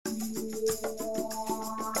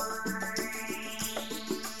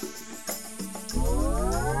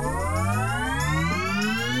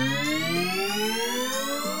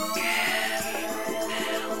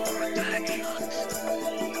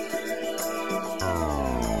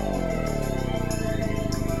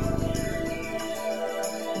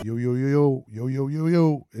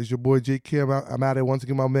your boy J. Kim. I'm out there once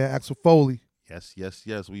again, my man Axl Foley.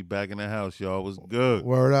 Yes. We back in the house, y'all. What's good?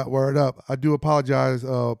 Word up. I do apologize,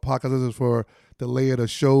 podcast listeners, for delay of the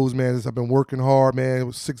shows, man. I've been working hard, man. It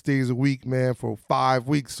was 6 days a week, man, for 5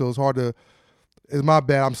 weeks. So it's hard to. It's my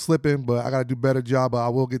bad. I'm slipping, but I got to do a better job. But I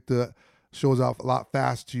will get the shows out a lot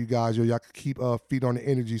faster to you guys. Y'all can keep feed on the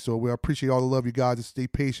energy. So we appreciate all the love, you guys. Just stay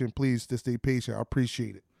patient, please. Just stay patient. I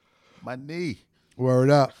appreciate it. My knee. Word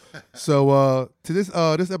up. So to this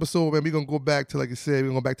episode, man, we're gonna go back to, like I said, we're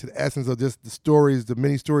gonna go back to the essence of just the stories, the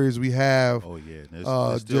many stories we have. Oh yeah,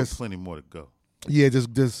 there's still plenty more to go. Yeah,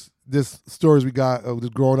 just stories we got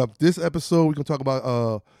just growing up. This episode, we're gonna talk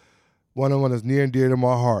about one that's near and dear to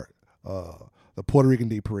my heart, the Puerto Rican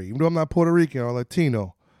Day Parade. Even though I'm not Puerto Rican or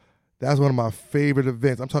Latino, that's one of my favorite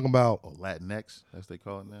events. I'm talking about Latinx, as they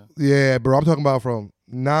call it now. Yeah, bro. I'm talking about from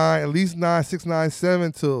at least 9, 6, 9,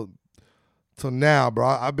 7 till now, bro.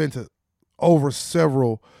 I've been to over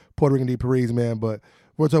several Puerto Rican Day Parades, man. But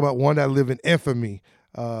we're talking about one that lived in infamy.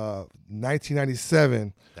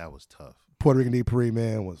 1997. That was tough. Puerto Rican Day Parade,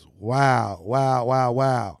 man, was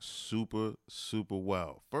wow. Super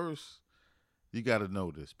wow. First, you got to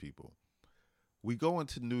know this, people. We go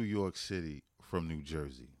into New York City from New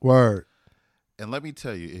Jersey. Word. And let me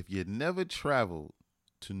tell you, if you never traveled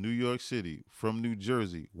to New York City from New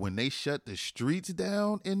Jersey, when they shut the streets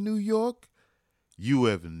down in New York, you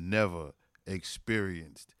have never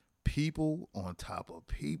experienced people on top of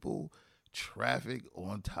people, traffic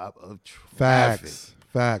on top of traffic.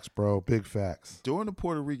 Facts, bro. Big facts. During the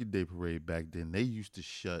Puerto Rican Day Parade back then, they used to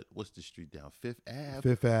shut, what's the street down? Fifth Ave?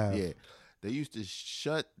 Fifth Ave. Yeah. They used to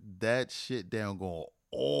shut that shit down going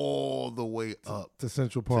all the way up to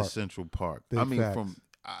Central Park. Big I mean, facts.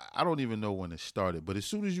 I don't even know when it started, but as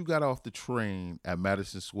soon as you got off the train at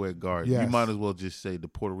Madison Square Garden, Yes. you might as well just say the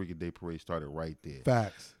Puerto Rican Day Parade started right there.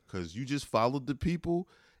 Facts. Because you just followed the people,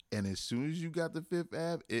 and as soon as you got to Fifth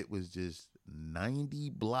Ave, it was just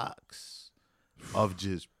 90 blocks of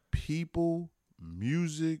just people,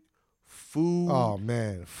 music, food, Oh,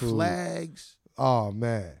 man. Food. flags, Oh,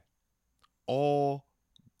 man. all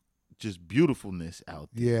just beautifulness out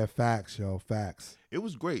there. Yeah, facts, yo. Facts. It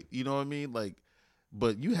was great. You know what I mean? Like,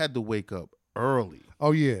 but you had to wake up early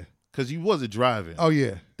Oh, yeah. because you wasn't driving. Oh,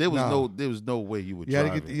 yeah. There was Nah. no way you would You had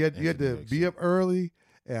drive. to you had to be up early.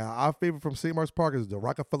 And our favorite from St. Mark's Park is the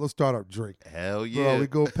Rockefeller Startup drink. Hell yeah. Bro, we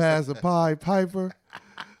go past the Pied Piper.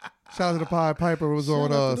 Shout out to the Pied Piper. It was Shout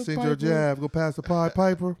out on to the St. George Piper. Ave. Go past the Pied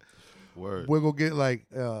Piper. Word. We're going to get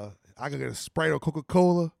I can get a Sprite or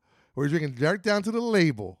Coca-Cola. We're drinking direct down to the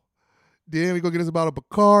label. Then we go get us about a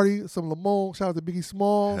Bacardi, some Limon. Shout out to Biggie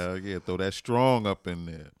Smalls. Hell yeah. Throw that strong up in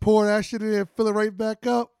there. Pour that shit in there, fill it right back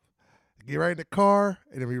up. Get right in the car,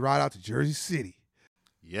 and then we ride out to Jersey City.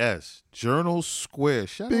 Yes. Journal Square.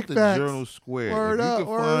 Shout Big out to facts. Journal Square. Word if you up, could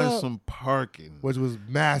word find up. some parking. Which was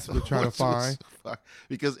massive to try to Which was find.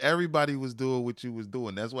 because everybody was doing what you was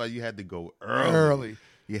doing. That's why you had to go early. Early.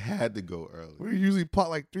 You had to go early. We usually park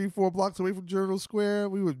like 3-4 blocks away from Journal Square.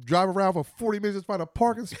 We would drive around for 40 minutes to find a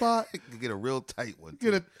parking spot. Get a real tight one.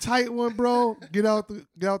 Get a tight one, bro. Get out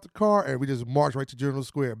the car, and we just march right to Journal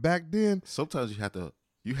Square. Back then, Sometimes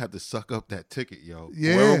you have to suck up that ticket, yo.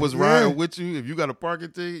 Yeah, Whoever was riding yeah. with you, if you got a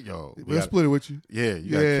parking ticket, yo, we'll split it with you. Yeah,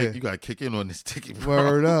 you gotta kick in on this ticket. Bro.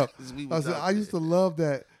 Word up. 'Cause we was out I used to there. love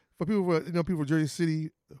that. For people, people from Jersey City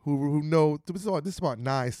who know, this is about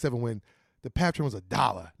 9-7 when the PATH train was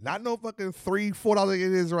 $1. Not no fucking $3-4 like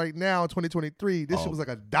it is right now in 2023. This shit was like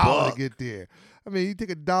 $1 buck. to get there. I mean, you take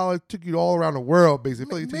 $1, took you all around the world,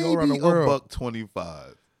 basically. It took you all around the Maybe world.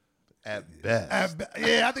 $1.25 at best.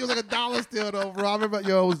 Yeah, I think it was like $1 still though, bro. I remember,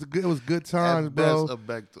 it was good times, At bro.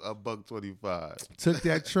 best, $1.25. Took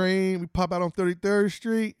that train. We pop out on 33rd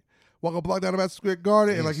Street, walk a block down to Madison Square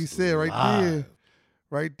Garden, and like he said, right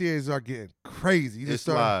there, it start getting crazy. You just It's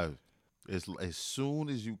start, live. It's as soon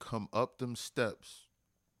as you come up them steps,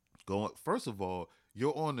 going. First of all,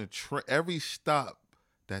 you're on the train. Every stop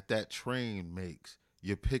that train makes,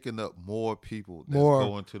 you're picking up more people that's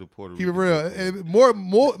going to the Puerto Rican. Keep it real. Day Parade. And more,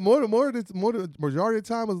 majority of the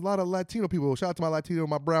time was a lot of Latino people. Shout out to my Latino,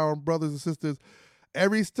 my brown brothers and sisters.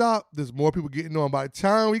 Every stop, there's more people getting on. By the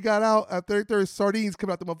time we got out at 33rd, sardines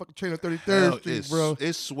coming out the motherfucking train on 33rd Street, bro.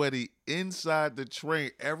 It's sweaty inside the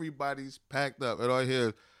train. Everybody's packed up, and all I hear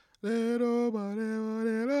is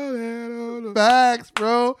Facts,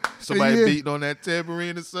 bro. somebody And you hear- beating on that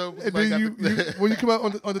tambourine or something. And Somebody then got when you come out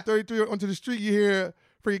on the 33 onto the street, you hear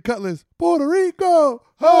freaking Cutlass, Puerto Rico,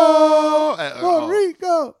 ho, Puerto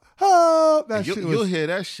Rico, ho. That shit was, you'll hear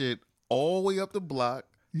that shit all the way up the block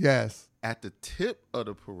yes, at the tip of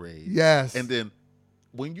the parade. yes. And then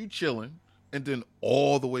when you chilling, and then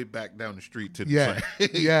all the way back down the street to the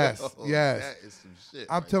train. Yes, Yo, yes. That is some shit.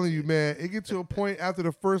 I'm telling you, man, it gets to a point after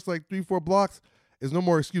the first like 3-4 blocks, there's no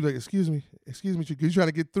more excuse. Like, excuse me, you're trying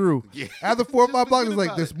to get through. Yeah. After 4 or Just 5 blocks, it's forget like,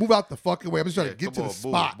 about let's it. move out the fucking way. I'm just trying Yeah, to get to come the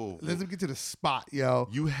on, spot. boom. Let's get to the spot, yo.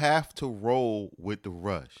 You have to roll with the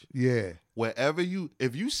rush. Yeah. Wherever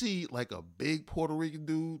if you see like a big Puerto Rican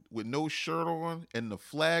dude with no shirt on and the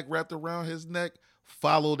flag wrapped around his neck,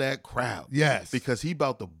 follow that crowd. Yes. Because he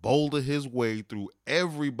about to boulder his way through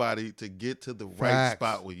everybody to get to the right Facts.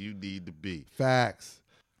 spot where you need to be. Facts.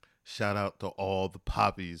 Shout out to all the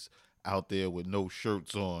poppies out there with no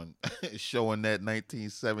shirts on, showing that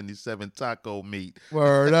 1977 taco meat.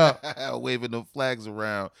 Word up. Waving them flags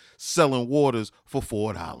around, selling waters for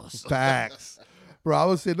 $4. Facts. Bro, I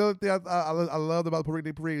would say another thing I loved about the Puerto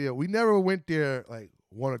Rican Day Parade, we never went there like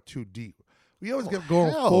 1 or 2 deep. We always kept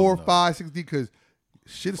going hell 4, no. 5, 6 deep because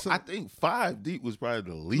shit is I think 5 deep was probably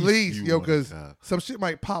the least. least, you wanna because go. some shit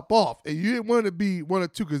might pop off, and you didn't want to be 1 or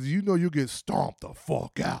 2 because you know you get stomped the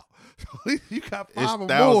fuck out. So you got 5 or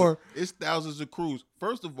more. It's thousands of crews.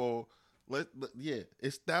 First of all,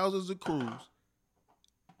 it's thousands of crews.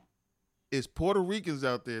 It's Puerto Ricans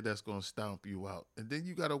out there that's gonna stomp you out, and then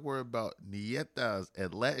you got to worry about nietas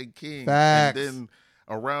and Latin kings. Facts. And then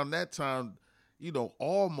around that time,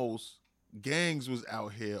 almost gangs was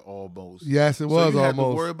out here almost. Yes, it So was you had to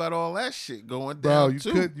almost. worry about all that shit going Bro, down you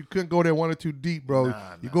too. couldn't go there 1 or 2 deep, bro.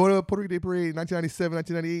 Nah. You go to Puerto Rican Day Parade 1997,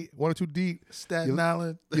 1998, 1 or 2 deep. Staten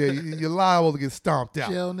Island, You're liable to get stomped out.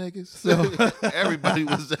 jail niggas. So- Everybody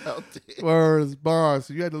was out there. Whereas bars,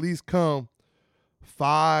 so you had to at least come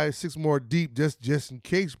 5, 6 more deep just in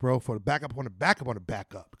case, bro, for the backup on the backup on the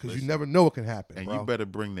backup. Because you Listen, never know what can happen, And bro. you better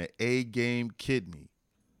bring the A game kidney.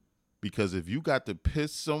 Because if you got to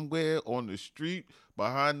piss somewhere on the street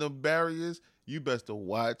behind them barriers, you best to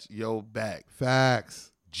watch your back.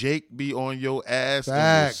 Facts. Jake be on your ass and will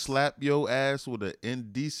Facts. slap your ass with an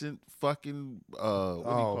indecent fucking what do you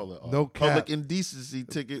call it? No Public cap. indecency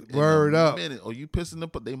ticket. Word in a up. minute. Or you pissing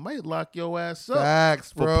up, but they might lock your ass up.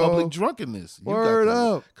 Facts, For bro. public drunkenness. Word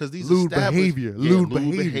up. Because these Lewd established- behavior. Yeah, Lewd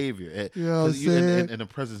lewd behavior. behavior. You know what I'm saying? In the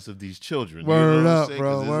presence of these children. Word you know what I'm up, saying?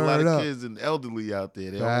 bro. 'Cause there's a lot Word of up. kids and elderly out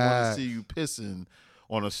there. They don't want Facts. to see you pissing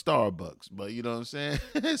on a Starbucks. But you know what I'm saying?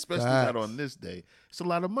 Especially not Facts. on this day. It's a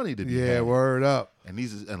lot of money to be Yeah, had. word up. And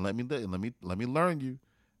let me learn you.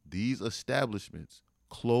 These establishments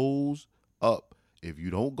close up. If you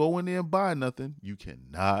don't go in there and buy nothing, you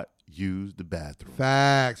cannot use the bathroom.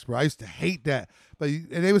 Facts, bro. I used to hate that. And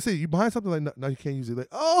they would say, you buying something? Like, no, you can't use it. Like,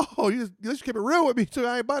 oh, you just keep it real with me. So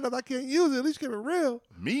I ain't buying nothing. I can't use it. At least keep it real.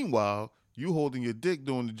 Meanwhile, you holding your dick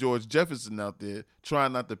doing the George Jefferson out there,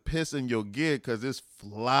 trying not to piss in your gear because it's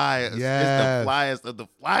flyers. Yes. It's the flyest of the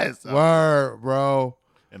flyest. out Word, bro.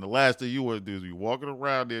 there. And the last thing you want to do is be walking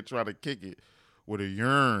around there trying to kick it with a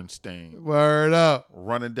urine stain Word up.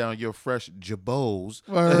 running down your fresh jabots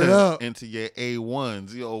Word up. into your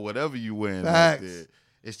A1s, whatever you wearing Facts. out there.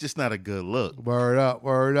 It's just not a good look. Word up.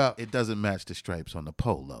 Word up. It doesn't match the stripes on the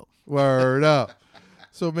polo. Word up.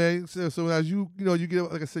 So, man, so as you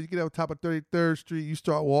get, like I said, you get up top of 33rd Street, you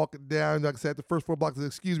start walking down. Like I said, the first 4 blocks,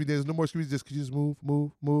 excuse me, there's no more excuse, just move.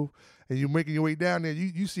 And you're making your way down there.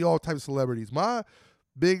 You see all types of celebrities. My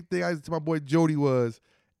big thing I said to my boy Jody was,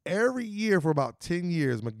 every year for about 10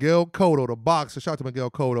 years, Miguel Cotto, the boxer, shout out to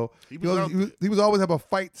Miguel Cotto, He was always have a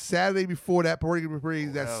fight Saturday before that Puerto Rican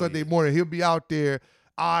Parade, that hell Sunday yeah. morning. He'll be out there,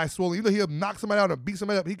 eyes swollen. He'll knock somebody out and beat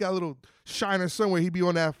somebody up. He got a little shiner somewhere. He'd be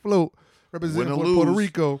on that float representing Puerto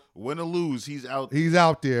Rico. Win or lose, he's out. He's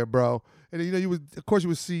out there, bro. And then, you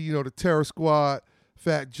would see, the Terror Squad,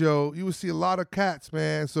 Fat Joe. You would see a lot of cats,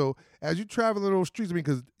 man. So as you travel in those streets,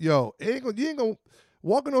 because you ain't gonna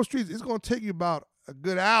walk in those streets. It's gonna take you about a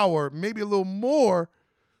good hour, maybe a little more,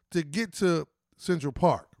 to get to Central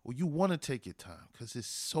Park. Well, you want to take your time because there's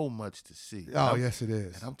so much to see. Oh, yes, it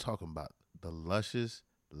is. And I'm talking about the luscious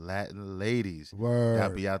Latin ladies Word.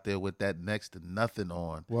 that be out there with that next to nothing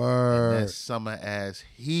on. Word. And that summer ass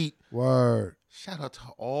heat. Word. Shout out to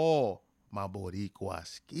all my Boricua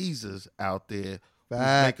skeezers out there who's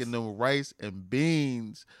Facts. making them rice and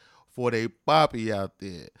beans for they poppy out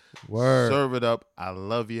there. Word. Serve it up. I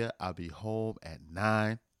love you. I'll be home at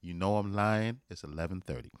 9. You know I'm lying. It's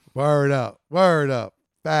 11:30. Word up. Word up.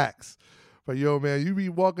 Facts. But man, you be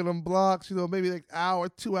walking them blocks, maybe like hour,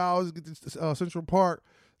 2 hours to get to Central Park.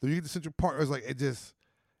 Then you get to Central Park, it was like it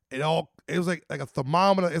was like a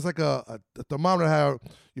thermometer. It's like a thermometer, how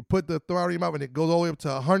you put the thermometer in your mouth and it goes all the way up to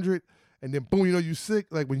 100, and then boom, you sick.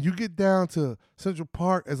 Like when you get down to Central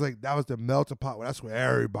Park, it's like that was the melting pot. That's where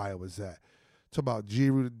everybody was at. Talk about G.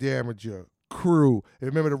 Rue the Damager, Crew. And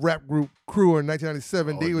remember the rap group Crew in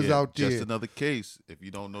 1997? They was out there. Just Another Case. If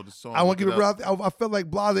you don't know the song, I want to give it out. I felt like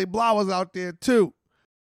Blase Blah was out there too.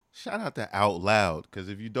 Shout out to Out Loud, because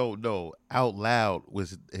if you don't know, Out Loud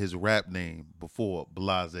was his rap name before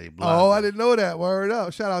Blase Blah. Oh, I didn't know that. Word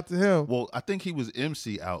up. Shout out to him. Well, I think he was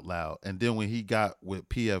MC Out Loud, and then when he got with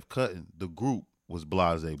PF Cuttin, the group was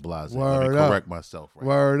Blase. Let me correct myself. Right.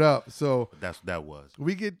 Word up. So that was.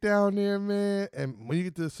 We get down there, man, and when you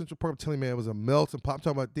get to Central Park, I'm telling you, man, it was a melting pot. I'm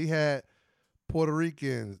talking about they had Puerto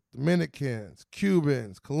Ricans, Dominicans,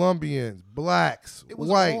 Cubans, Colombians, blacks, it was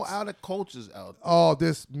whites. all out of cultures out there. Oh,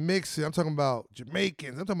 this mixing. I'm talking about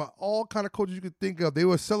Jamaicans. I'm talking about all kind of cultures you could think of. They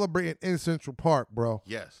were celebrating in Central Park, bro.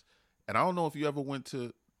 Yes. And I don't know if you ever went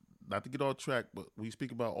to, not to get off track, but we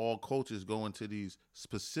speak about all cultures going to these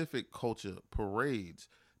specific culture parades.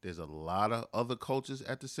 There's a lot of other cultures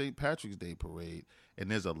at the St. Patrick's Day Parade, and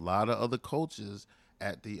there's a lot of other cultures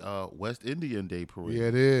at the West Indian Day Parade. Yeah,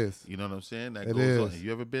 it is. You know what I'm saying? That it goes is. on. Have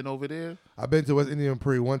you ever been over there? I've been to West Indian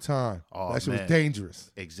Parade one time. Oh, that shit man. was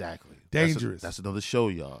dangerous. Exactly. Dangerous. That's another show,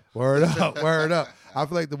 y'all. Word up, word up. I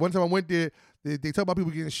feel like the one time I went there, they talk about people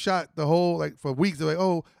getting shot the whole, like, for weeks. They're like,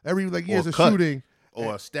 oh, every, like, years of shooting.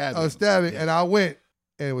 Or a stabbing. Yeah. And I went,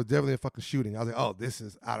 and it was definitely a fucking shooting. I was like, oh, this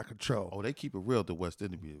is out of control. Oh, they keep it real at the West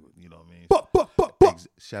Indian, you know what I mean?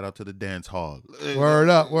 Shout out to the dance hall. Word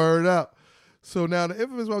up, word up. So now the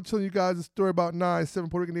infamous, what I'm telling you guys, the story about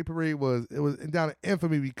 9/7 Puerto Rican Day Parade it was down to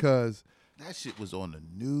infamy because that shit was on the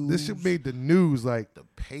news. This shit made the news, like the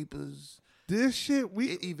papers. This shit,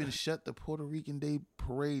 it even shut the Puerto Rican Day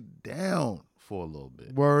Parade down for a little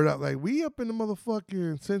bit. Word up, like we up in the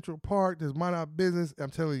motherfucking Central Park, just mind our business.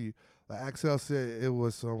 I'm telling you, like Axl said, it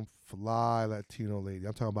was some fly Latino lady.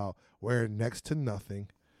 I'm talking about wearing next to nothing.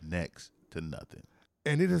 Next to nothing.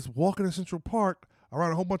 And they just walking in Central Park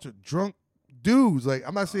around a whole bunch of drunk dudes. Like,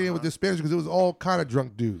 I'm not saying it with this Spanish because it was all kind of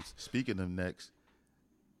drunk dudes. Speaking of next,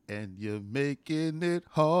 and you're making it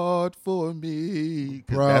hard for me.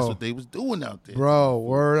 Bro, that's what they was doing out there. Bro,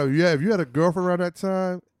 word up. Yeah, if you had a girlfriend around that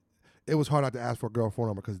time, it was hard not to ask for a girl phone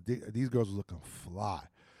number because these girls were looking fly.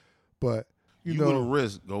 But, you know. You would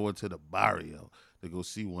risk going to the barrio to go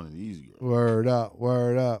see one of these girls. Word up,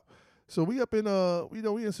 word up. So we up in,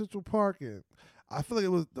 we in Central Park, and I feel like it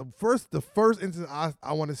was the first incident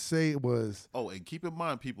I want to say was. Oh, and keep in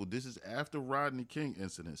mind, people, this is after Rodney King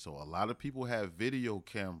incident, so a lot of people have video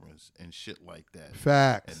cameras and shit like that.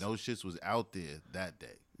 Facts. And those shits was out there that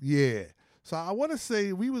day. Yeah. So I want to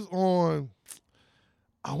say we was on.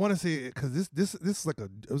 I want to say because this is like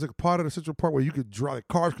it was like a part of the Central Park where you could drive, like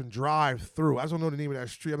cars can drive through. I just don't know the name of that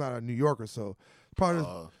street. I'm not a New Yorker, so part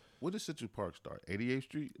of. Where did Central Park start? 88th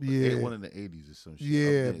Street? Yeah. One in the 80s or some shit.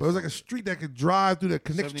 Yeah, but it was like a street that could drive through that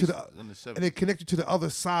connects you to the and it connected to the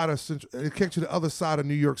other side of Central. It connected to the other side of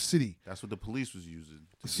New York City. That's what the police was using.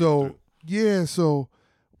 So yeah, so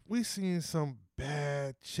we seen some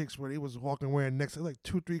bad chicks where they was walking wearing next to like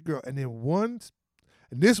 2-3 girls, and then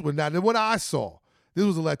this one now the one I saw. This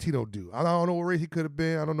was a Latino dude. I don't know what race he could have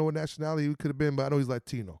been. I don't know what nationality he could have been, but I know he's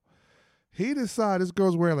Latino. He decided this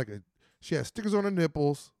girl's wearing she had stickers on her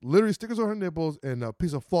nipples, literally stickers on her nipples, and a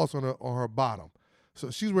piece of floss on her bottom.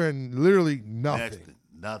 So she's wearing literally nothing.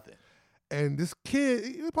 Nothing. And this kid,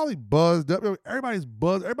 he was probably buzzed up. Everybody's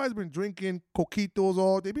buzzed. Everybody's been drinking coquitos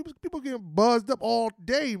all day. People getting buzzed up all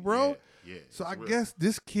day, bro. Yeah. So I guess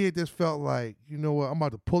this kid just felt like, you know what, I'm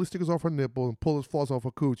about to pull the stickers off her nipple and pull his floss off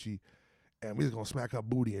her coochie, and we're just going to smack her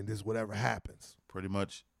booty and this whatever happens. Pretty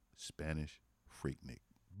much Spanish Freaknik.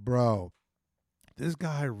 Bro. This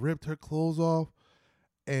guy ripped her clothes off,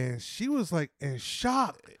 and she was like in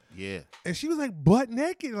shock. Yeah. And she was like butt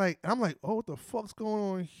naked. Like, I'm like, oh, what the fuck's going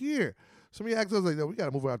on here? So me asked us like, no, we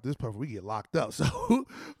gotta move out to this part before we get locked up. So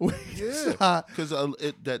because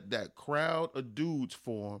that crowd of dudes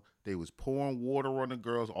formed. They was pouring water on the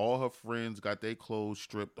girls. All her friends got their clothes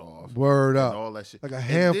stripped off. Word up. All that shit. Like a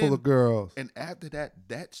handful of girls. And after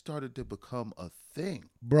that started to become a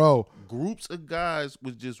thing. Bro. Groups of guys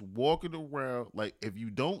was just walking around like, if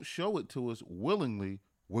you don't show it to us willingly,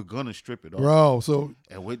 we're gonna strip it off. Bro, so.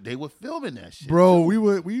 And they were filming that shit. Bro, we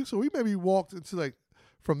maybe walked into like,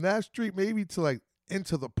 from that street maybe to like,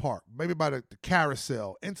 into the park, maybe by the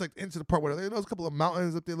carousel, into the park where there's a couple of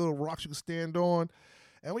mountains up there, little rocks you can stand on.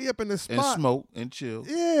 And we up in this spot. And smoke and chill.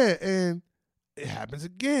 Yeah, and it happens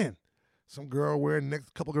again. Some girl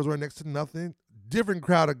couple girls wearing next to nothing. Different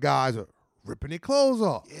crowd of guys are ripping their clothes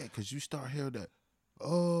off. Yeah, because you start hearing that,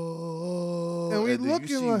 oh. And we then looking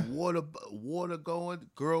you see like water going,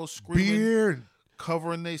 girls screaming. Beer.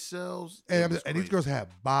 Covering themselves. And these girls had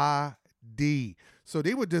body. So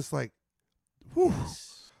they were just like, whew.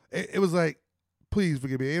 It was like please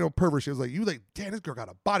forgive me. Ain't no pervert shit. It was like, you like, damn, this girl got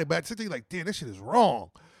a body, but at the same time, you like, damn, this shit is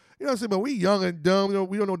wrong. You know what I'm saying? But we young and dumb. You know,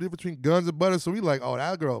 we don't know the difference between guns and butter. So we like, oh,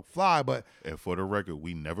 that girl fly. But and for the record,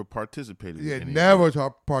 we never participated. yeah, in any never of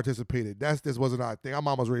that. participated. This wasn't our thing. Our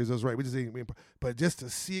mama's raised us right. We just ain't. But just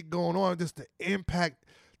to see it going on, just the impact.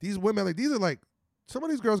 These women, like these are like. Some of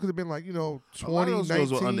these girls could have been like, 20, A lot of those 19.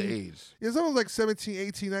 girls were underage. Yeah, some was like 17,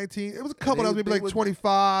 18, 19. It was a couple that was maybe they like would-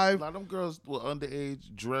 25. A lot of them girls were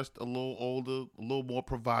underage, dressed a little older, a little more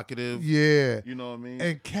provocative. Yeah. You know what I mean?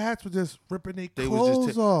 And cats were just ripping their They clothes was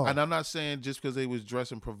just off. and I'm not saying just because they was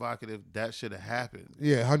dressing provocative, that should have happened.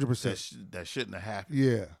 Yeah, 100%. That shouldn't have happened.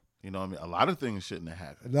 Yeah. You know what I mean? A lot of things shouldn't have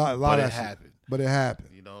happened. A lot but of it that shit. happened. But it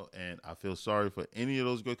happened. And I feel sorry for any of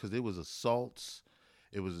those girls because there was assaults.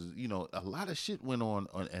 It was, a lot of shit went on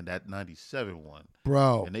and that 97 one.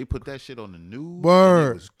 Bro. And they put that shit on the news.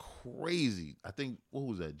 Word. It was crazy. I think, what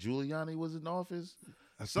was that? Giuliani was in office?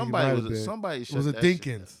 I think Somebody it was might have been. somebody shut It was a that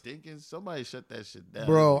Dinkins. shit down. Dinkins. Somebody shut that shit down.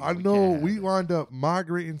 Bro, I We know can't have we that. wound up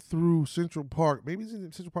migrating through Central Park. Maybe it's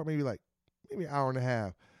in Central Park, maybe an hour and a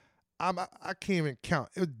half. I can't even count.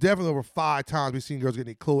 It was definitely over 5 times we seen girls getting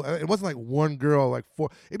their clothes. It wasn't like one girl, like 4.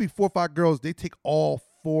 It'd be 4 or 5 girls. They take all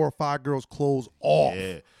 4 or 5 girls' clothes off.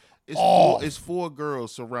 Yeah. Off. It's 4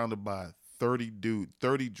 girls surrounded by 30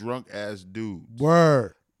 drunk ass dudes.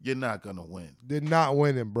 Word. You're not gonna win. They're not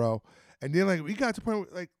winning, bro. And then like we got to the point where,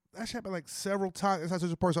 like that shit happened like several times inside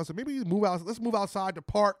Central Park. So I said, maybe move out. Let's move outside the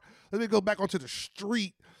park. Let me go back onto the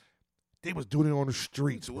street. They was doing it on the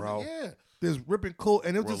streets, bro. Yeah. There's ripping clothes,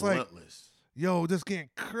 and it was just like, Relentless. yo, just getting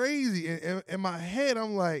crazy. And in my head,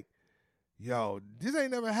 I'm like, yo, this ain't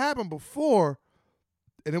never happened before.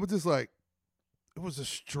 And it was just like, it was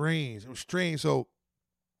just strange. It was strange. So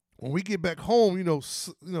when we get back home,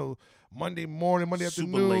 Monday morning, Monday Super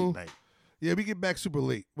afternoon, late night. yeah, we get back super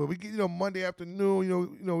late. But we get, Monday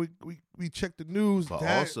afternoon, we check the news. But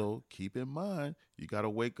also keep in mind, you gotta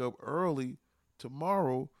wake up early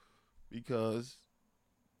tomorrow because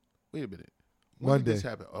wait a minute. When did Monday. this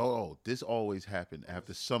happen? Oh, this always happened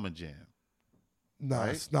after Summer Jam.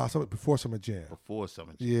 right? Something before Summer Jam. Before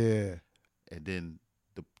Summer Jam. Yeah. And then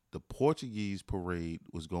the Portuguese parade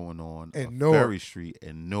was going on And on Newark. Ferry Street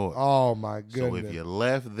in Newark. Oh my goodness. So if you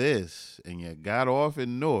left this and you got off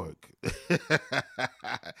in Newark,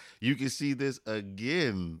 you can see this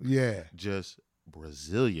again. Yeah. Just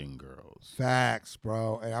Brazilian girls. Facts,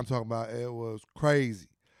 bro. And I'm talking about it was crazy.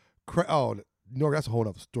 No, that's a whole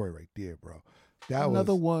other story right there, bro. That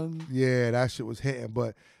Another was one. Yeah, that shit was hitting.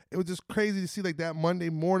 But it was just crazy to see like that Monday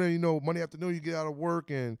morning, Monday afternoon you get out of work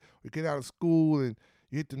and you get out of school and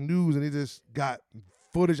you hit the news and they just got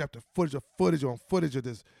footage after footage of footage on footage of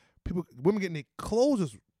this women getting their clothes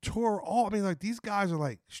just tore off. I mean, like these guys are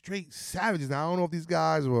like straight savages. Now I don't know if these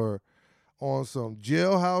guys were on some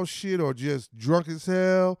jailhouse shit or just drunk as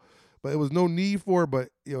hell, but it was no need for it. But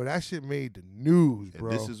that shit made the news, bro.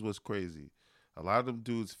 And this is what's crazy. A lot of them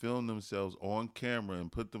dudes film themselves on camera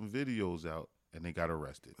and put them videos out, and they got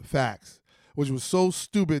arrested. Facts, which was so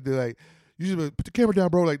stupid that like you should put the camera down,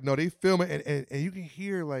 bro. Like no, they film it, and you can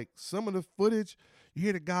hear like some of the footage. You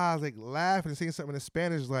hear the guys like laughing and saying something in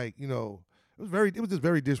Spanish, like it was just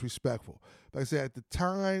very disrespectful. Like I said, at the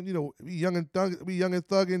time, we young and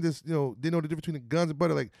thugging, just didn't know the difference between the guns and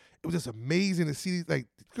butter. Like it was just amazing to see like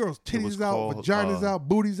girls' titties out, vaginas out,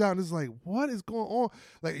 booties out, and it's like, what is going on?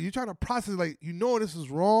 Like you're trying to process, like this is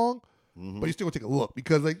wrong, but you still gonna take a look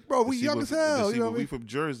because like, bro, we young as hell. We from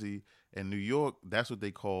Jersey and New York. That's what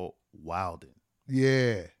they call wilding.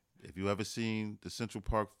 Yeah. If you ever seen the Central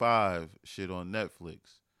Park 5 shit on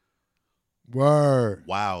Netflix, word,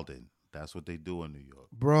 wilding. That's what they do in New York,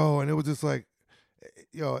 bro. And it was just like,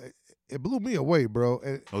 it blew me away, bro.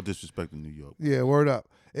 And, no disrespect to New York. Yeah, word up.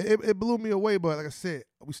 It blew me away, but like I said,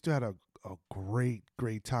 we still had a great,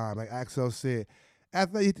 great time. Like Axl said,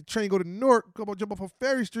 after I hit the train, go to Newark, jump off on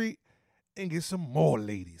Ferry Street, and get some more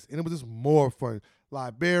ladies. And it was just more fun.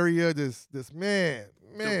 Liberia, this man.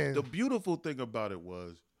 The beautiful thing about it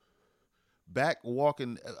was, back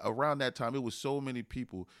walking around that time, it was so many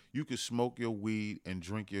people. You could smoke your weed and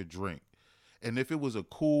drink your drink. And if it was a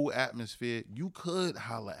cool atmosphere, you could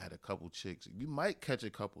holler at a couple chicks. You might catch a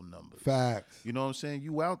couple numbers. Facts. You know what I'm saying?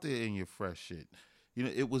 You out there in your fresh shit.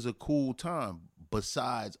 It was a cool time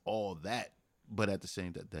besides all that. But at the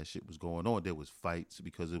same time, that shit was going on. There was fights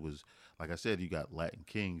because it was, like I said, you got Latin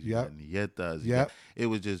Kings, you got Nietas. It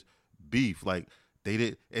was just beef. Like, they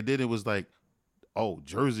did. And then it was like, oh,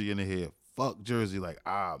 Jersey in the here. Fuck Jersey, like,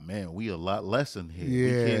 man, we a lot less in here.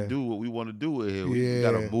 Yeah. We can't do what we want to do in here. We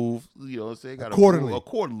gotta move, what I'm saying? Gotta accordingly. move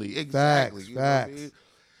accordingly. Exactly. Facts. What I mean?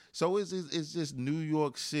 So it's just New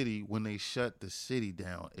York City when they shut the city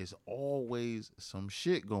down. It's always some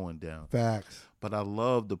shit going down. Facts. But I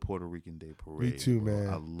love the Puerto Rican Day Parade. Me too, bro. man.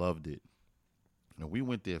 I loved it. And we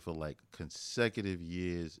went there for like consecutive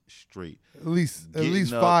years straight. At least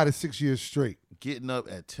Getting up- 5 to 6 years straight. Getting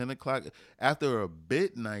up at 10 o'clock after a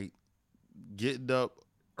bit night, getting up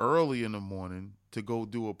early in the morning to go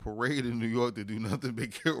do a parade in New York to do nothing but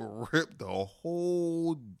get ripped the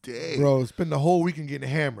whole day. Bro, spend the whole weekend getting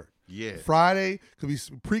hammered. Yeah. Friday, because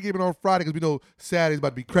we pre-gaming on Friday because we know Saturday's about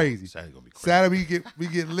to be crazy. Saturday's gonna be crazy. Saturday we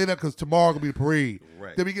get lit up because tomorrow gonna be the parade.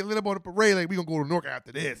 Right. Then we get lit up on the parade like we gonna go to Newark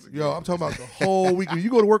after this. Yo, I'm talking about the whole weekend. You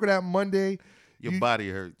go to work on that Monday, Your body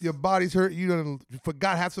hurts. your body's hurt. You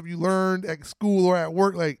forgot half stuff you learned at school or at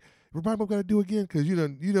work. Like, remind me what I gotta do again because you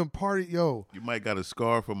done party. Yo, You might got a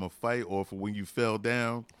scar from a fight or from when you fell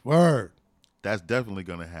down. word. That's definitely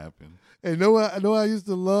gonna happen. And know what I used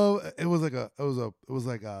to love? It was like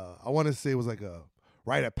I want to say it was like a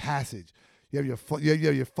rite of passage. You have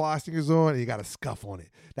your floss stingers on and you got a scuff on it.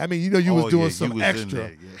 That means you was doing some extra.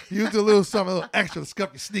 There, yeah. You was doing a little extra to scuff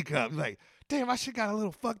your sneaker up. You're like, damn, I shit got a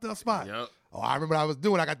little fucked up spot. Yep. Oh, I remember what I was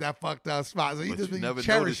doing. I got that fucked up spot. So But you never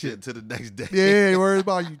cherish notice it until the next day. Yeah, worries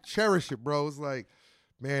about you cherish it, bro. It's like,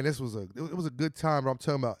 man, it was a good time. But I'm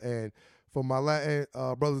talking about, and for my Latin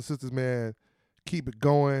brothers and sisters, man, keep it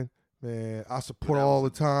going, man. I support all the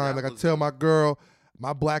time. Like I tell my girl,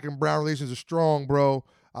 my black and brown relations are strong, bro.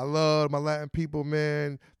 I love my Latin people,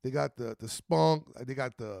 man. They got the spunk. They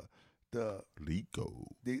got the Lico.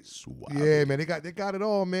 Suave. yeah, man. They got it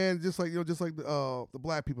all, man. Just like the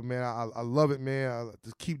black people, man. I love it, man. I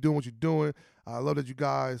just keep doing what you're doing. I love that you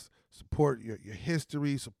guys support your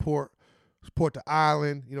history, support the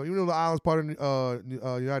island. Even though the island's part of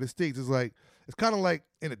the United States, it's kind of like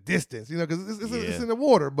in a distance, because it's in the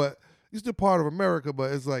water, but you're still part of America.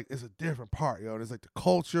 But it's like it's a different part, It's like the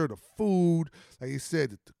culture, the food, like you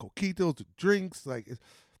said, the coquitos, the drinks, like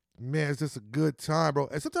man, it's just a good time, bro.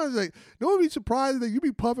 And sometimes, like, no one be surprised that you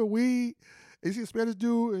be puffing weed. And you see a Spanish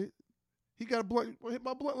dude, he got a blunt, hit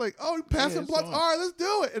my blunt, like, oh, he passing blunts. All right, let's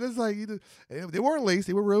do it. And it's like, and they weren't laced,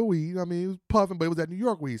 they were real weed. I mean, it was puffing, but it was that New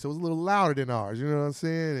York weed, so it was a little louder than ours. You know what I'm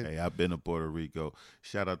saying? And, Hey, I've been to Puerto Rico.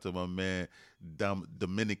 Shout out to my man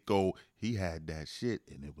Domenico. He had that shit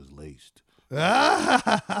and it was laced.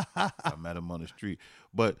 I met him on the street.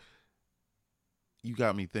 But you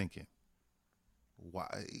got me thinking. Why,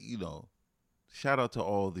 shout out to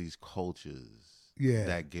all these cultures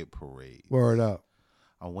that get parades. Word up.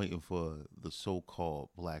 I'm waiting for the so-called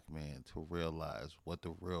black man to realize what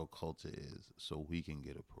the real culture is so we can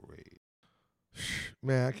get a parade.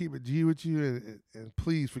 Man, I keep it G with you, and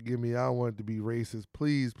please forgive me. I don't want it to be racist.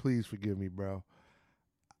 Please forgive me, bro.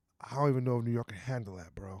 I don't even know if New York can handle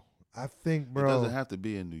that, bro. I think, bro. It doesn't have to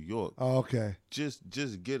be in New York. Oh, okay. Just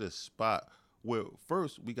get a spot where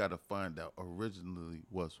first we got to find out originally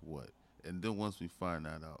what's what. And then once we find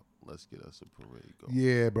that out, let's get us a parade going.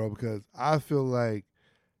 Yeah, bro, because I feel like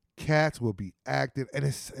cats will be acting, and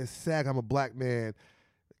it's sad. I'm a black man,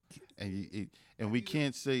 and we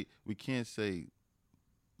can't say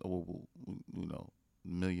oh,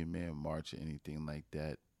 Million Man March or anything like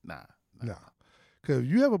that. Nah. Because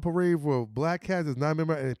you have a parade for black cats that's not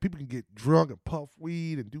member, and people can get drunk and puff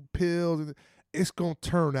weed and do pills, and it's gonna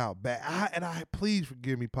turn out bad. I please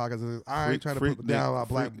forgive me, podcast. I ain't trying to put down our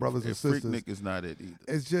black brothers and sisters. Freaknik is not it either.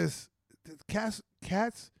 It's just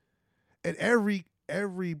cats at every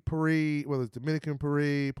parade, whether it's Dominican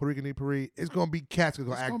parade, Puerto Rican Day Parade, it's gonna be cats that's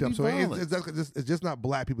gonna act up. So it's just not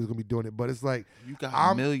black people that's gonna be doing it, but it's like you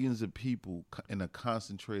got millions of people in a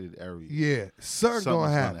concentrated area. Yeah, something's gonna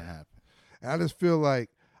happen. And I just feel like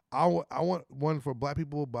I want one for black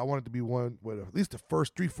people, but I want it to be one where at least the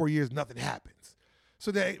first 3-4 years nothing happens,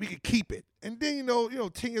 so that we can keep it. And then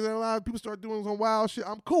 10 years down the line, people start doing some wild shit.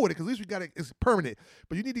 I'm cool with it because at least it's permanent.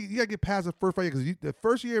 But you gotta get past the first 5 years because the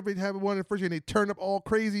first year if they have one in the first year and they turn up all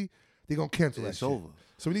crazy, they're gonna cancel that shit. It's over.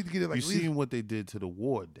 So we need to get it like. You seen what they did to the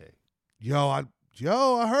Ward Day? I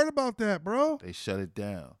heard about that, bro. They shut it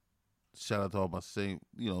down. Shout out to all my St.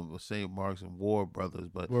 Mark's and Ward brothers,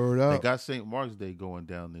 but they got St. Mark's Day going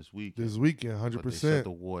down this weekend. 100%. They shut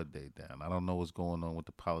the Ward Day down. I don't know what's going on with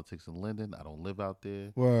the politics in Linden. I don't live out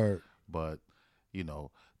there. Word. But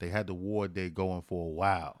they had the Ward Day going for a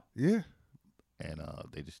while. Yeah. And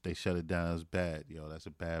they shut it down. It's bad. That's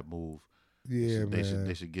a bad move. Yeah,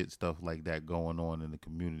 They should get stuff like that going on in the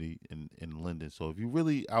community in Linden. So if you're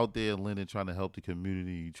really out there in Linden trying to help the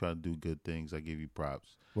community, you try to do good things, I give you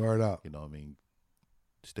props. Word up.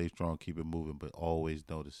 Stay strong, keep it moving, but always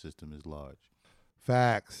know the system is large.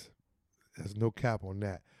 Facts. There's no cap on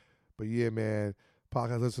that. But yeah, man,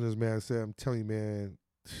 podcast listeners, man, I'm telling you, man,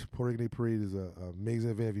 Puerto Rican Day Parade is an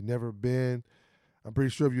amazing event. If you've never been, I'm pretty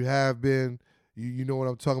sure if you have been, you know what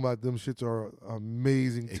I'm talking about. Them shits are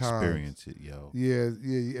amazing times. Experience it, yo. Yeah.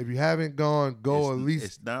 If you haven't gone, go at least.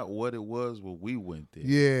 It's not what it was when we went there.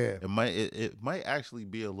 Yeah. It might actually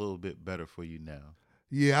be a little bit better for you now.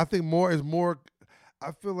 Yeah, I think more is more.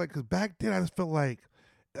 I feel like, because back then I felt like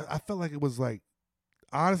it was like,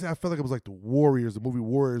 honestly, I felt like it was like the Warriors, the movie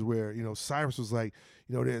Warriors, where, Cyrus was like,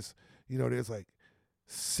 there's like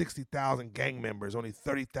 60,000 gang members, only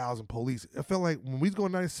 30,000 police. It felt like when we was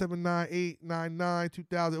going 97, 98, 99,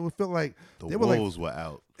 2000, it felt like the wolves were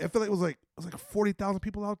out. It felt like it was like 40,000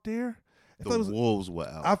 people out there. The wolves were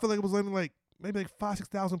out. I feel like it was like maybe like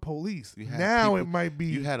 5,000-6,000 police. Now it might be.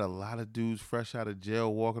 You had a lot of dudes fresh out of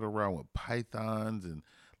jail walking around with pythons and.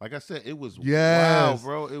 Like I said, it was wild,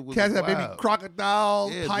 bro. It was cats wild. Had baby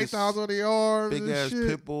crocodiles, pythons on the arms, big ass shit.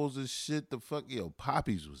 pit bulls and shit. The fuck,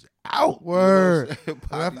 Poppies was out. Word.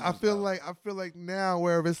 I feel like now,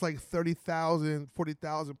 where if it's like 30,000,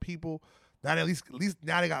 40,000 people, that at least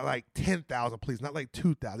now they got like 10,000 police, not like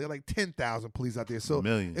 2,000. They got like 10,000 police out there. So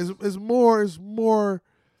millions. It's more.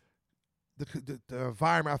 The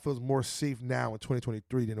environment, I feel, is more safe now in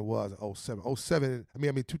 2023 than it was in 07. I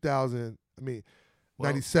mean 2000.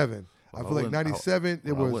 97. I feel like 97.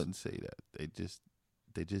 I wouldn't say that.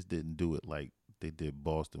 They just didn't do it like they did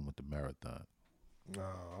Boston with the marathon.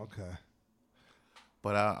 Oh, okay.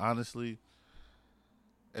 But honestly,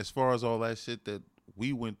 as far as all that shit that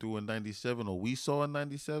we went through in 97 or we saw in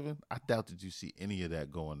 97, I doubt that you see any of that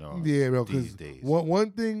going on. Yeah, bro. These days. One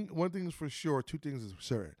thing is for sure. Two things is for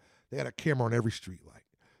certain. They got a camera on every street light.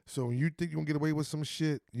 So when you think you're going to get away with some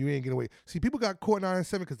shit, you ain't getting away. See, people got caught in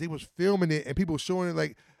 97 because they was filming it and people showing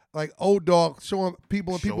it like old dog showing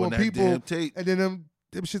people and people and people. And then them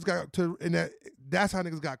shits got to, and that's how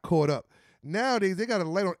niggas got caught up. Nowadays, they got a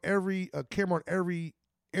light on a camera on every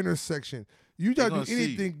intersection. You try to do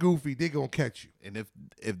anything goofy, they going to catch you. And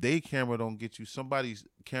if they camera don't get you, somebody's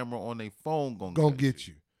camera on their phone going to get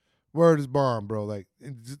you. Word is bond, bro. Like,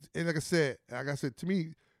 and like I said, to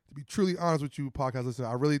me, to be truly honest with you, podcast listener,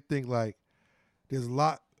 I really think like there's a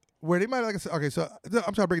lot where they might, like I said, okay, so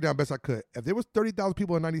I'm trying to break it down best I could. If there was 30,000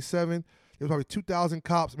 people in 97, there was probably 2,000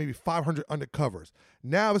 cops, maybe 500 undercovers.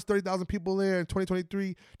 Now it's 30,000 people there in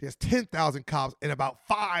 2023, there's 10,000 cops and about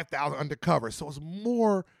 5,000 undercovers. So it's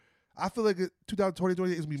more, I feel like 2020 is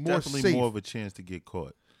going to be more definitely safe. More of a chance to get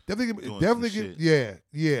caught. Definitely get,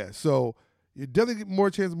 yeah. So you definitely get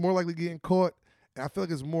more likely getting caught. And I feel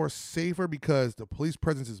like it's more safer because the police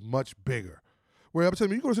presence is much bigger. Where I'm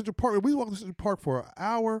telling you, you go to Central Park, we walked to Central Park for an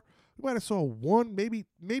hour, we might have saw one,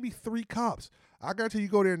 maybe 3 cops. I guarantee you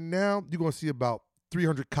go there now, you're going to see about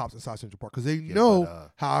 300 cops inside Central Park because they know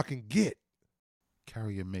how I can get.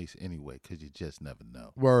 Carry your mace anyway because you just never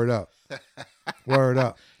know. Word up. Word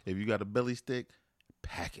up. If you got a belly stick,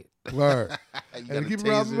 pack it. Word. And keep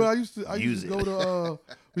around, I used to go to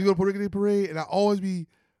we go to Puerto Rican Day Parade and I always be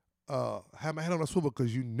have my head on a swivel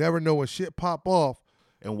because you never know when shit pop off.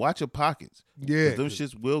 And watch your pockets. Yeah. Them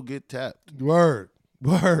shits will get tapped. Word.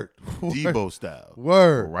 Debo style.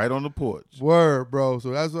 Word. Right on the porch. Word, bro.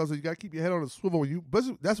 So that's what I said. You got to keep your head on a swivel.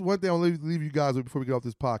 That's one thing I'll leave you guys with before we get off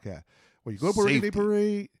this podcast. When you go to Puerto Rican Day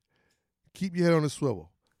Parade, keep your head on a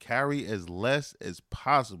swivel. Carry as less as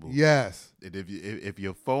possible. Yes. And if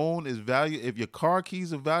your phone is if your car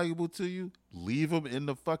keys are valuable to you, leave them in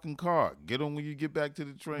the fucking car. Get them when you get back to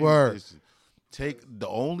the train station. Take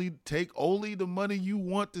only the money you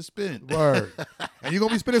want to spend. Word. And you're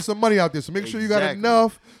gonna be spending some money out there, so make sure you got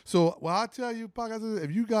enough. So I tell you, podcast,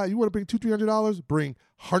 if you want to bring $200-$300, bring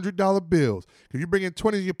 $100 bills. If you bring in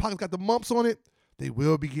 20, your pockets got the mumps on it, they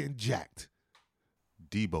will be getting jacked.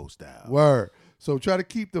 Debo style. Word. So try to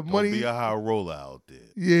keep the money. Don't be a high roller out there.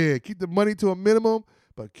 Yeah, keep the money to a minimum,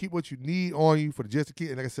 but keep what you need on you for the just to keep.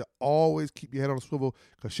 And like I said, always keep your head on a swivel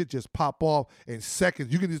because shit just pop off in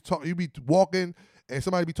seconds. You can just talk. You be walking and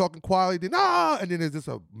somebody be talking quietly, then and then there's just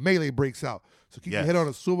a melee breaks out. So keep your head on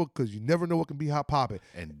a swivel because you never know what can be hot popping.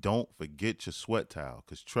 And don't forget your sweat towel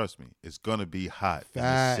because trust me, it's gonna be hot in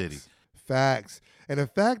the city. Facts. And the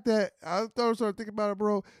fact that I started thinking about it,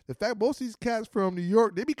 bro. The fact most of these cats from New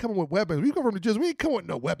York, they be coming with weapons. We come from New Jersey, we ain't coming with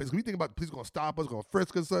no weapons. We think about the police gonna stop us, gonna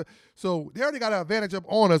frisk us. So they already got an advantage up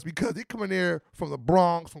on us because they coming there from the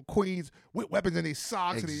Bronx, from Queens, with weapons in their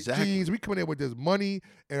socks and their jeans. We coming there with this money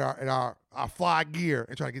and our fly gear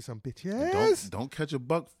and trying to get some bitches. Don't catch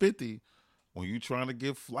 $150 when you trying to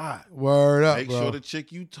get fly. Word up, Make sure the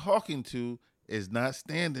chick you talking to is not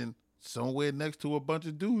standing somewhere next to a bunch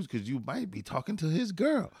of dudes because you might be talking to his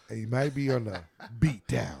girl. And he might be on the beat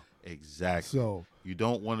down. Exactly. So you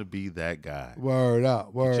don't want to be that guy. word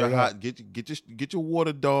up, word up, Get your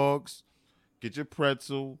water dogs, get your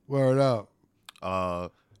pretzel. word up.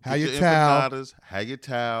 Have your towel. Have your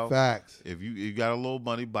towel. Facts. If you got a little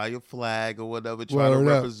money, buy your flag or whatever. Try Word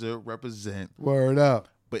to up. represent. Word up.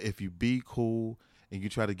 But if you be cool and you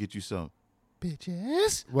try to get you some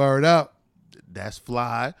bitches, Word up. that's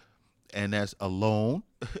fly, and that's alone.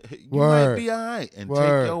 You Word. might be all right, and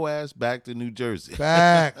Word. take your ass back to New Jersey.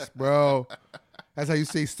 Facts, bro. That's how you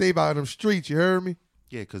stay safe out in them streets. You heard me?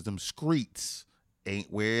 Yeah, because them streets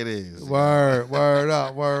ain't where it is. Word, word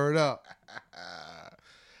up, word up.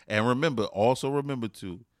 And also remember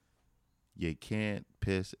too, you can't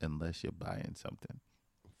piss unless you're buying something.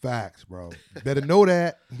 Facts, bro. Better know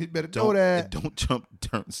that. You better know that. Don't jump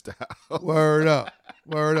turnstile. Word up.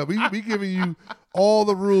 Word up. We giving you all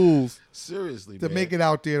the rules. Seriously, to man. make it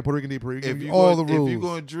out there in Puerto Rican Day Parade. If you're all the rules. If you're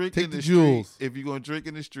going to drink Take in the jewels. street, if you're going to drink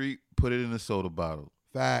in the street, put it in a soda bottle.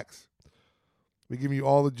 Facts. We giving you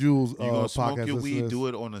all the jewels. You're going to smoke your listeners. weed, do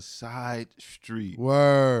it on a side street.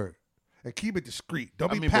 Word. And keep it discreet.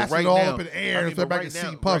 Don't be passing it all up in the air so everybody can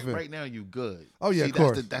see puffing. Right now, you good. Oh, yeah, of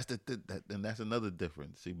course. And that's another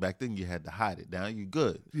difference. See, back then you had to hide it. Now you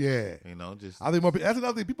good. Yeah. You know, just. I think that's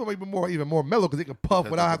another thing. People might be even more mellow because they can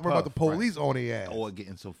puff without having to worry about the police on their ass. Or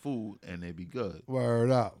getting some food and they be good.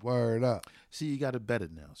 Word up. Word up. See, you got it better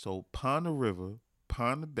now. So, pond the river,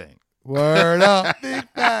 pond the bank. Word up. Big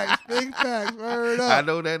facts. Big facts. Word up. I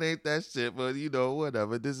know that ain't that shit, but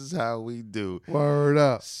whatever. This is how we do. Word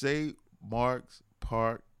up. St. Mark's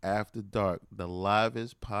Park After Dark, the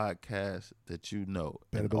livest podcast that you know.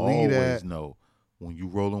 Better and believe always that. know when you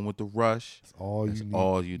rolling with the rush. That's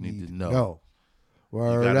all you need to know.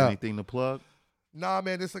 Word you got up. anything to plug? Nah,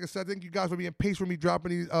 man. Just like I said, thank you guys for being patient with me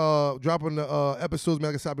dropping the episodes, man.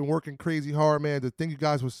 Like I said, I've been working crazy hard, man. Thank you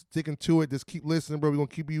guys for sticking to it. Just keep listening, bro. We're gonna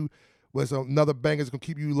keep you with another banger. It's gonna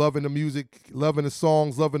keep you loving the music, loving the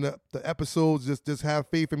songs, loving the episodes. Just have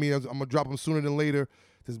faith in me. I'm gonna drop them sooner than later.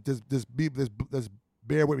 Just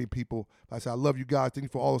bear with me, people. Like I said, I love you guys. Thank you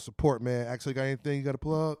for all the support, man. Actually, got anything you got to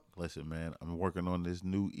plug? Listen, man, I'm working on this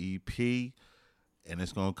new EP, and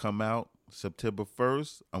it's going to come out September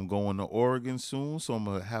 1st. I'm going to Oregon soon, so I'm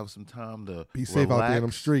going to have some time to be safe out there in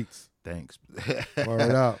them streets. Thanks.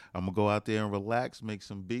 Word up. I'm going to go out there and relax, make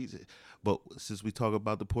some beats. But since we talk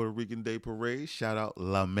about the Puerto Rican Day Parade, shout out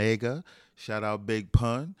La Mega, shout out Big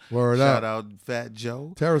Pun, shout out Fat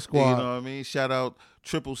Joe, Terror Squad. You know what I mean? Shout out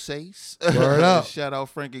Triple Sace. Word up. Shout out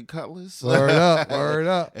Frankie Cutlass. Word up. Word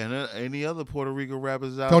up. And any other Puerto Rican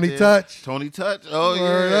rappers out Tony there. Touch. Tony Touch. Oh,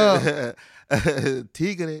 word yeah.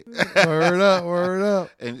 Tigre. Word up. Word up.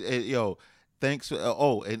 And yo, thanks.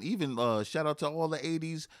 And even shout out to all the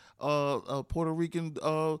 80s Puerto Rican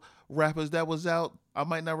rappers that was out. I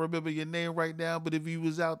might not remember your name right now, but if you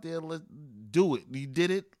was out there, let's do it. You did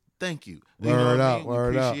it. Thank you. You know what I mean?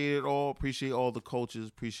 Word up. Appreciate it all. Appreciate all the cultures.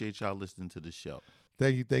 Appreciate y'all listening to the show.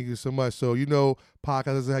 Thank you so much. So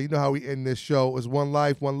podcast, how we end this show. It's one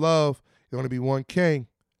life, one love. There's going to be one king.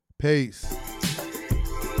 Peace.